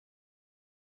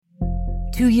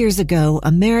2 years ago,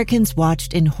 Americans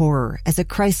watched in horror as a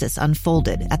crisis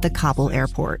unfolded at the Kabul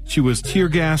airport. She was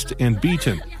tear-gassed and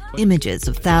beaten. Images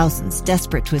of thousands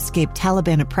desperate to escape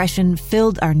Taliban oppression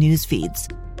filled our news feeds.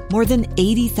 More than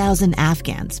 80,000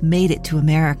 Afghans made it to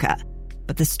America.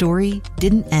 But the story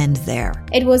didn't end there.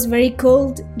 It was very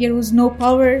cold. There was no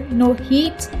power, no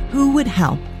heat. Who would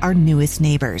help our newest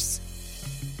neighbors?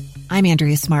 I'm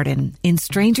Andrea Smartin. In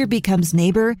Stranger Becomes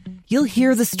Neighbor, you'll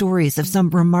hear the stories of some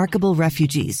remarkable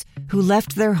refugees who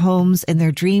left their homes and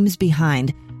their dreams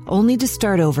behind, only to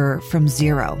start over from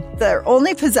zero. Their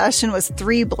only possession was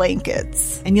 3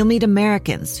 blankets. And you'll meet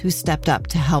Americans who stepped up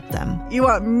to help them. You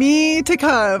want me to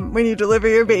come when you deliver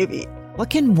your baby. What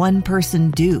can one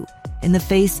person do in the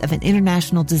face of an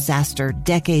international disaster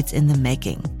decades in the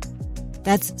making?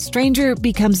 That's Stranger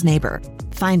Becomes Neighbor.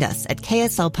 Find us at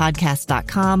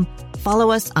kslpodcast.com.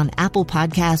 Follow us on Apple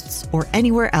Podcasts or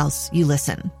anywhere else you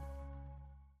listen.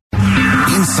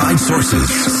 Inside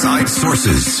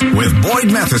Sources with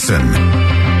Boyd Matheson.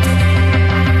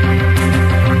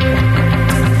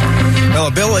 Well,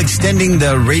 a bill extending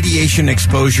the Radiation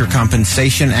Exposure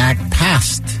Compensation Act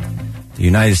passed the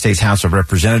United States House of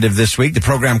Representatives this week. The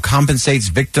program compensates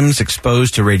victims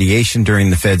exposed to radiation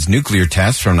during the Fed's nuclear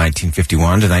tests from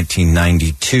 1951 to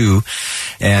 1992.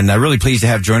 And I'm really pleased to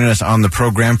have joining us on the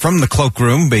program from the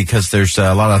cloakroom, because there's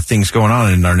a lot of things going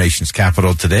on in our nation's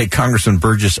capital today. Congressman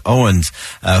Burgess Owens,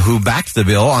 who backed the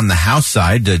bill on the House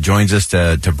side, joins us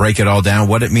to break it all down,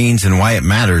 what it means and why it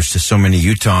matters to so many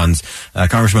Utahns.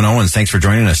 Congressman Owens, thanks for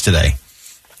joining us today.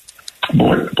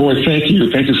 Boy, thank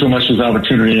you. Thank you so much for this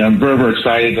opportunity. I'm very, very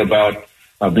excited about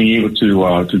being able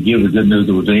to give the good news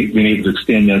that we're being able to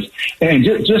extend this. And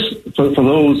just for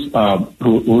those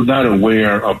who are not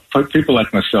aware, of people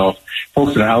like myself,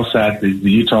 folks that are outside the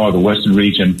Utah or the Western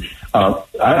region,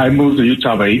 I moved to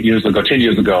Utah about 10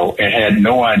 years ago, and had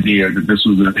no idea that this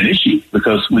was an issue,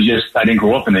 because I didn't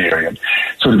grow up in the area.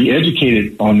 So to be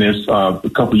educated on this a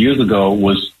couple of years ago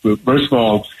was, first of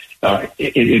all,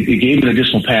 it gave me an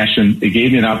additional passion. It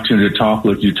gave me an opportunity to talk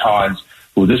with Utahns.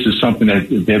 Well, this is something that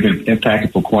they've been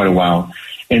impacted for quite a while.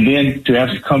 And then to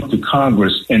actually come to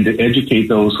Congress and to educate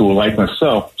those who are like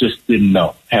myself, just didn't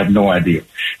know, have no idea.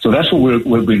 So that's what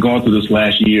we've been going through this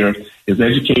last year, is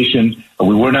education.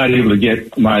 We were not able to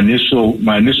get my initial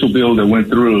bill that went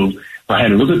through. I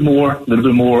had a little bit more folks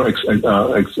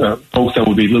that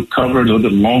would be covered, a little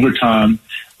bit longer time,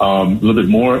 a little bit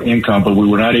more income, but we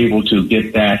were not able to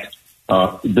get that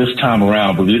this time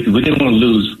around. But we didn't want to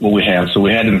lose what we have, so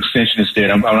we had an extension instead.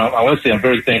 I want to say I'm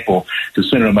very thankful to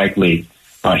Senator Mike Lee.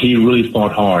 He really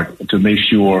fought hard to make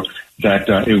sure that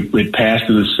it passed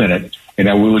through the Senate, and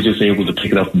that we were just able to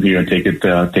pick it up from here and take it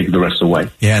the rest of the way.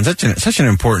 Yeah, and such an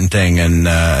important thing, and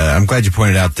I'm glad you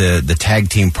pointed out the tag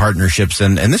team partnerships,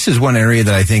 and this is one area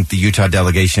that I think the Utah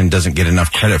delegation doesn't get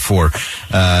enough credit for,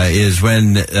 is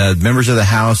when members of the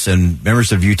House and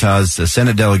members of Utah's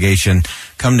Senate delegation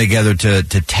come together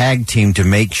to tag team to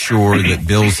make sure that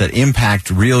bills that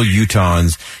impact real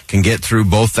Utahns can get through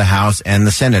both the House and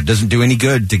the Senate. It doesn't do any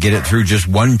good to get it through just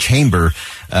one chamber,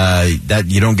 that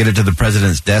you don't get it to the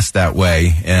president's desk that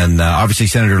way. And obviously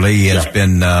Senator Lee has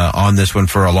been on this one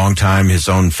for a long time. His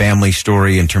own family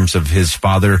story in terms of his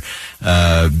father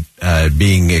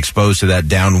being exposed to that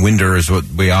downwinder is what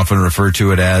we often refer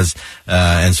to it as.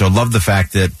 And so love the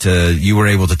fact that you were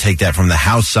able to take that from the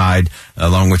House side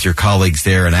along with your colleagues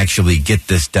there and actually get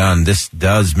this done. This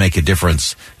does make a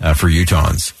difference for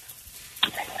Utahns.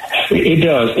 It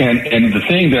does. And the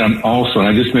thing that I'm also, and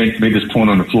I just made this point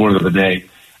on the floor the other day,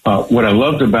 what I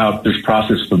loved about this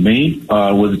process for me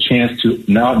was a chance to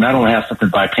not only have something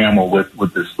bicameral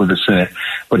with the Senate,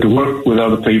 but to work with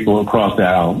other people across the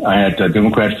aisle. I had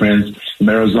Democrat friends from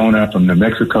Arizona, from New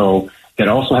Mexico, that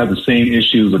also have the same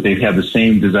issues, but they have the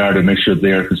same desire to make sure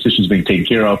their constituents being taken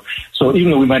care of. So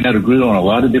even though we might not agree on a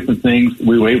lot of different things,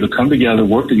 we were able to come together,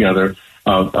 work together,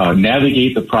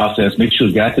 navigate the process, make sure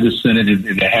it got to the Senate,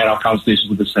 and they had our conversations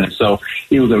with the Senate. So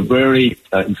it was a very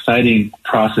exciting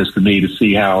process to me to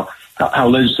see how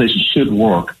legislation should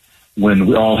work when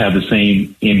we all have the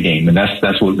same end game, and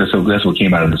that's what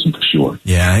came out of this one for sure.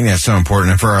 Yeah, I think that's so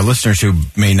important. And for our listeners who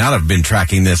may not have been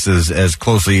tracking this as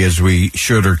closely as we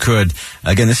should or could,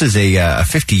 again, this is a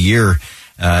 50-year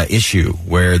issue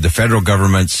where the federal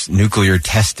government's nuclear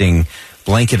testing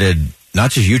blanketed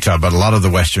not just Utah, but a lot of the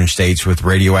western states with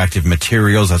radioactive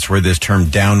materials. That's where this term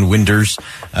downwinders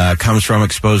comes from,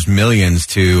 exposed millions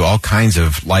to all kinds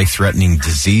of life-threatening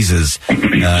diseases.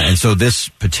 And so this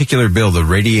particular bill, the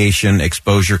Radiation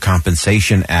Exposure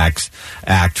Compensation Act,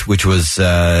 which was,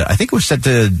 I think it was set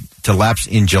to lapse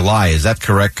in July. Is that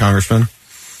correct, Congressman?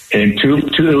 And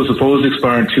it was supposed to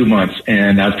expire in 2 months.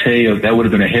 And I'll tell you, that would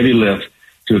have been a heavy lift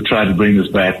to try to bring this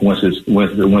back once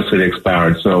it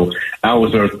expired. So I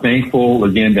was thankful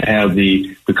again to have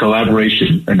the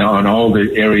collaboration and on all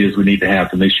the areas we need to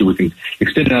have to make sure we can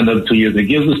extend it another 2 years. It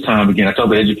gives us time. Again, I talk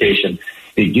about education.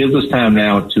 It gives us time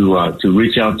now to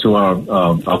reach out to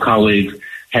our colleagues,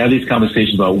 have these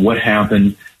conversations about what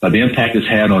happened, the impact it's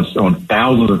had on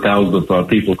thousands and thousands of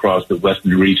people across the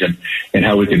Western region, and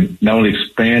how we can not only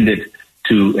expand it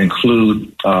to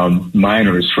include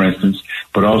minors, for instance,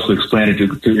 but also expand it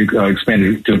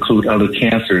to include other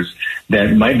cancers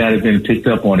that might not have been picked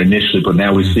up on initially, but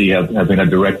now we see have been a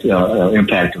direct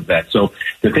impact of that. So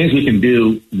the things we can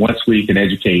do once we can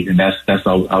educate, and that's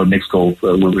our next goal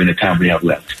in the time we have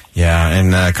left. Yeah,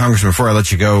 and Congressman, before I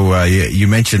let you go, you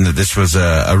mentioned that this was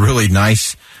a really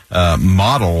nice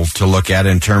model to look at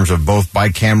in terms of both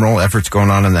bicameral efforts going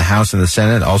on in the House and the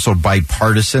Senate, also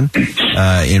bipartisan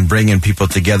in bringing people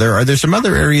together. Are there some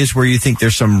other areas where you think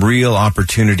there's some real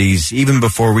opportunities, even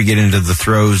before we get into the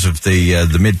throes of the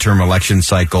midterm election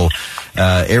cycle,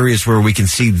 areas where we can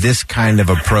see this kind of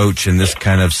approach and this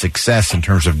kind of success in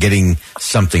terms of getting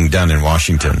something done in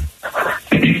Washington?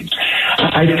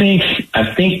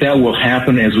 I think that will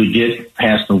happen as we get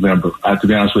past November, to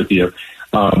be honest with you.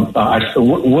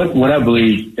 What I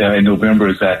believe in November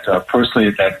is that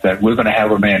personally that we're going to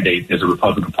have a mandate as a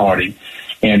Republican Party,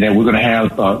 and that we're going to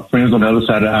have friends on the other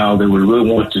side of the aisle that would really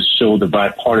want to show the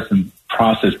bipartisan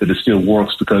process that it still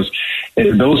works, because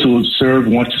those who serve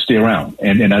want to stay around.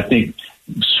 And I think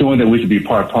showing that we can be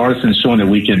bipartisan, showing that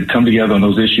we can come together on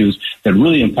those issues that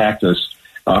really impact us,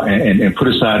 and put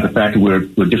aside the fact that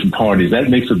we're different parties, that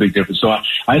makes a big difference. So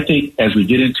I think as we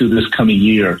get into this coming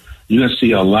year, you're going to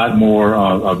see a lot more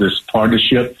of this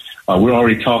partnership. We're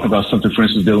already talking about something, for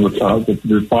instance, dealing with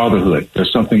the fatherhood.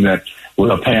 There's something that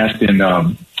passed in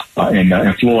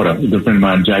Florida. A good friend of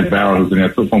mine, Jack Bauer, who's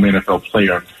a former NFL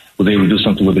player, was able to do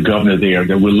something with the governor there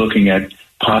that we're looking at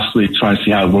possibly trying to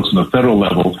see how it works on the federal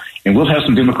level. And we'll have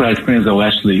some Democratic friends that will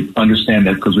actually understand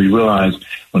that, because we realize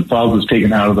when father is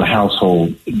taken out of the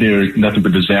household, there's nothing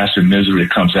but disaster and misery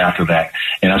that comes after that.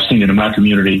 And I've seen it in my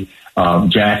community.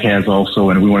 Jack has also,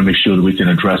 and we want to make sure that we can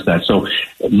address that. So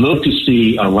look to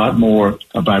see a lot more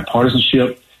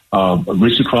bipartisanship,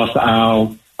 reach across the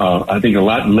aisle. I think a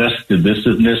lot less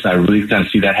divisiveness. I really kind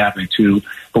of see that happening too.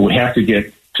 But we have to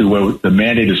get to where the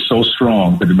mandate is so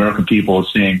strong that the American people are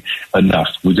saying enough.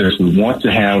 We want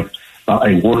to have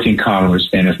a working Congress,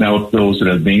 and it's now those that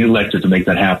are being elected to make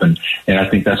that happen. And I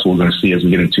think that's what we're going to see as we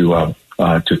get into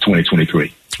to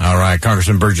 2023. All right,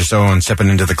 Congressman Burgess Owens stepping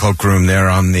into the cloakroom there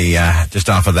on the just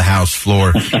off of the House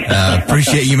floor.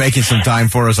 Appreciate you making some time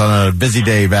for us on a busy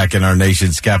day back in our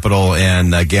nation's capital.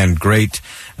 And again, great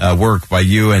work by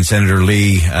you and Senator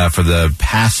Lee for the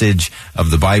passage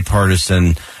of the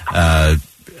bipartisan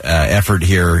effort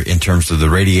here in terms of the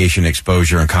Radiation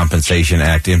Exposure and Compensation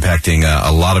Act, impacting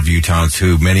a lot of Utahns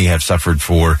who many have suffered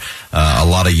for a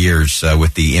lot of years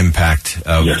with the impact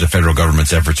of the federal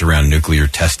government's efforts around nuclear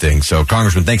testing. So,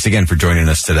 Congressman, thanks again for joining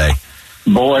us today.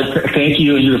 Boy, thank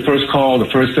you. You're the first call, the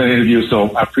first interview,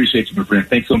 so I appreciate you, my friend.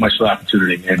 Thanks so much for the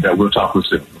opportunity, and we'll talk real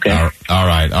soon, okay? All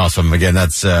right, awesome. Again,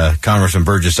 that's Congressman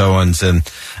Burgess Owens, and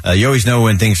you always know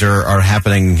when things are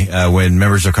happening when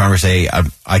members of Congress say,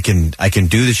 I can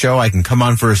do the show, I can come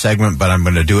on for a segment, but I'm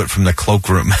going to do it from the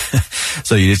cloakroom.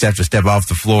 So you just have to step off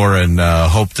the floor and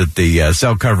hope that the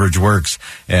cell coverage works,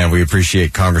 and we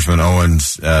appreciate Congressman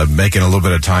Owens making a little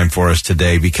bit of time for us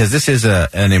today, because this is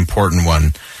an important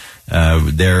one.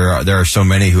 There are so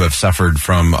many who have suffered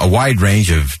from a wide range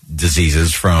of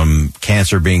diseases, from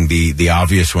cancer being the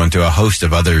obvious one to a host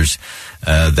of others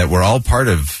that were all part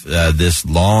of this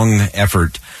long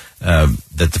effort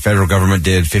that the federal government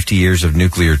did, 50 years of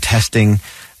nuclear testing,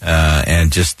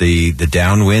 and just the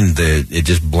downwind, it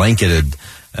just blanketed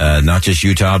not just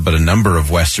Utah, but a number of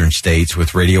western states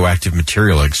with radioactive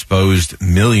material, exposed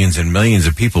millions and millions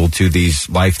of people to these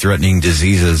life-threatening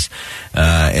diseases.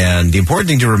 And the important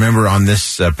thing to remember on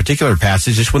this particular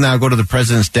passage is we'll now go to the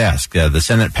president's desk. The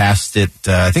Senate passed it,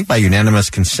 I think, by unanimous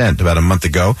consent about a month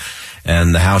ago,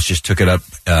 and the House just took it up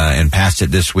and passed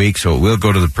it this week. So it will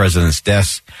go to the president's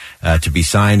desk to be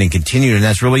signed and continued, and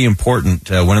that's really important.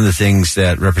 One of the things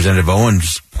that Representative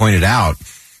Owens pointed out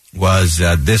was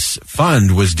this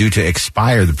fund was due to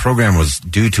expire. The program was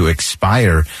due to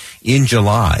expire in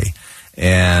July.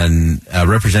 And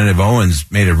Representative Owens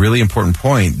made a really important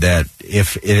point that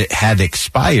if it had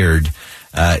expired,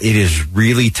 it is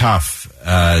really tough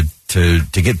to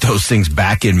get those things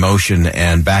back in motion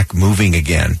and back moving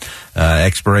again.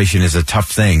 Expiration is a tough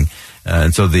thing.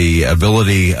 And so the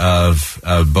ability of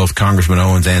both Congressman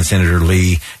Owens and Senator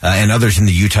Lee and others in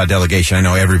the Utah delegation, I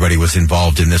know everybody was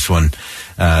involved in this one,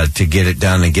 to get it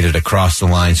done and get it across the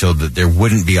line so that there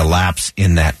wouldn't be a lapse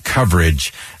in that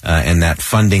coverage and that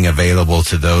funding available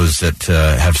to those that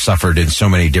have suffered in so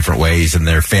many different ways and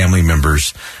their family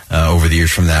members over the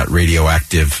years from that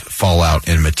radioactive fallout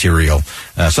and material.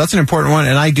 So that's an important one,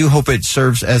 and I do hope it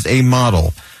serves as a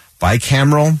model.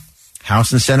 Bicameral,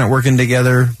 House and Senate working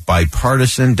together,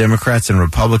 bipartisan, Democrats and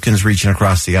Republicans reaching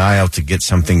across the aisle to get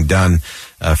something done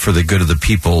for the good of the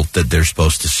people that they're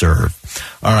supposed to serve.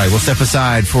 All right, we'll step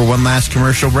aside for one last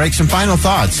commercial break. Some final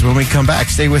thoughts when we come back.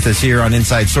 Stay with us here on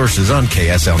Inside Sources on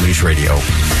KSL News Radio.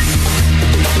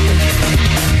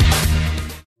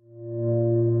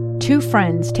 Two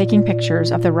friends taking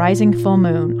pictures of the rising full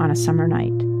moon on a summer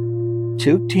night.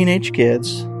 Two teenage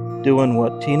kids doing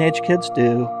what teenage kids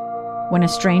do. When a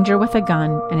stranger with a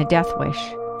gun and a death wish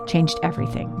changed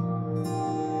everything.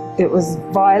 It was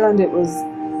violent, it was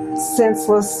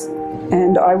senseless,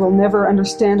 and I will never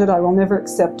understand it, I will never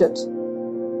accept it.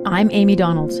 I'm Amy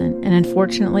Donaldson, and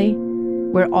unfortunately,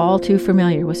 we're all too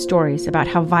familiar with stories about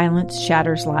how violence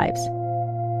shatters lives.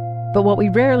 But what we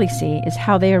rarely see is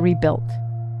how they are rebuilt.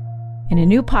 In a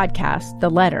new podcast, The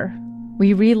Letter,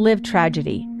 we relive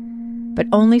tragedy, but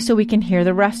only so we can hear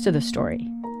the rest of the story.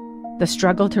 The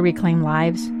struggle to reclaim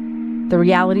lives, the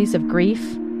realities of grief,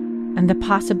 and the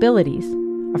possibilities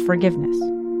of forgiveness.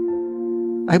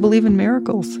 I believe in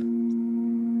miracles.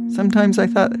 Sometimes I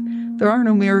thought, there are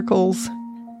no miracles.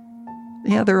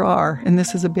 Yeah, there are, and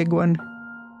this is a big one.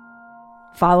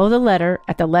 Follow The Letter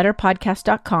at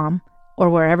theletterpodcast.com or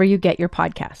wherever you get your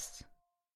podcasts.